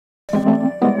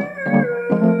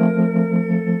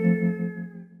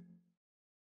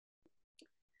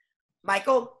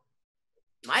Michael?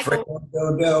 Michael?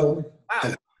 Fredo.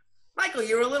 Wow. Michael,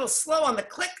 you're a little slow on the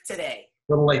click today.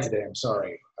 A little late today. I'm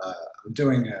sorry. I'm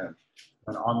doing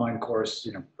an online course,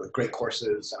 with great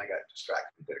courses, and I got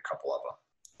distracted. Did a couple of them.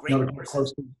 Great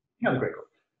courses. The great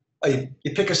course.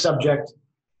 You pick a subject: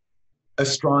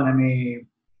 astronomy,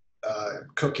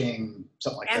 cooking,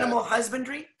 something like Animal that.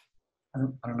 husbandry? I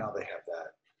don't know. If they have that.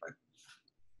 But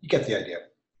you get the idea.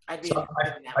 I'd be So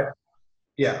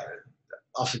yeah,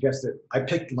 I'll suggest it. I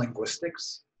picked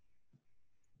linguistics.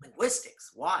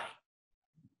 Linguistics? Why?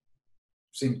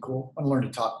 Seemed cool. I want to learn to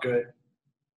talk good.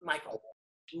 Michael,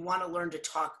 you want to learn to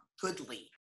talk goodly.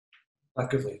 Not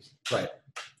goodly, right.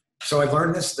 So I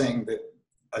learned this thing that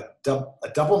a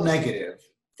double negative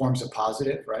forms a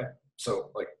positive, right?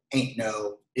 So like ain't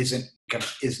no, isn't,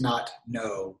 is not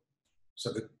no.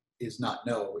 So the is not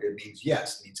no, it means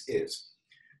yes, it means is.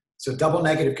 So double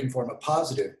negative can form a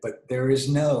positive, but there is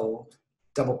no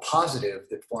double positive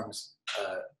that forms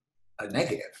a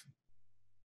negative.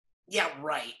 Yeah,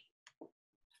 right.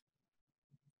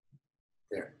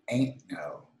 There ain't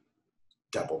no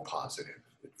double positive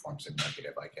that forms a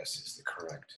negative, I guess is the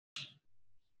correct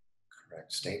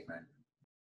statement.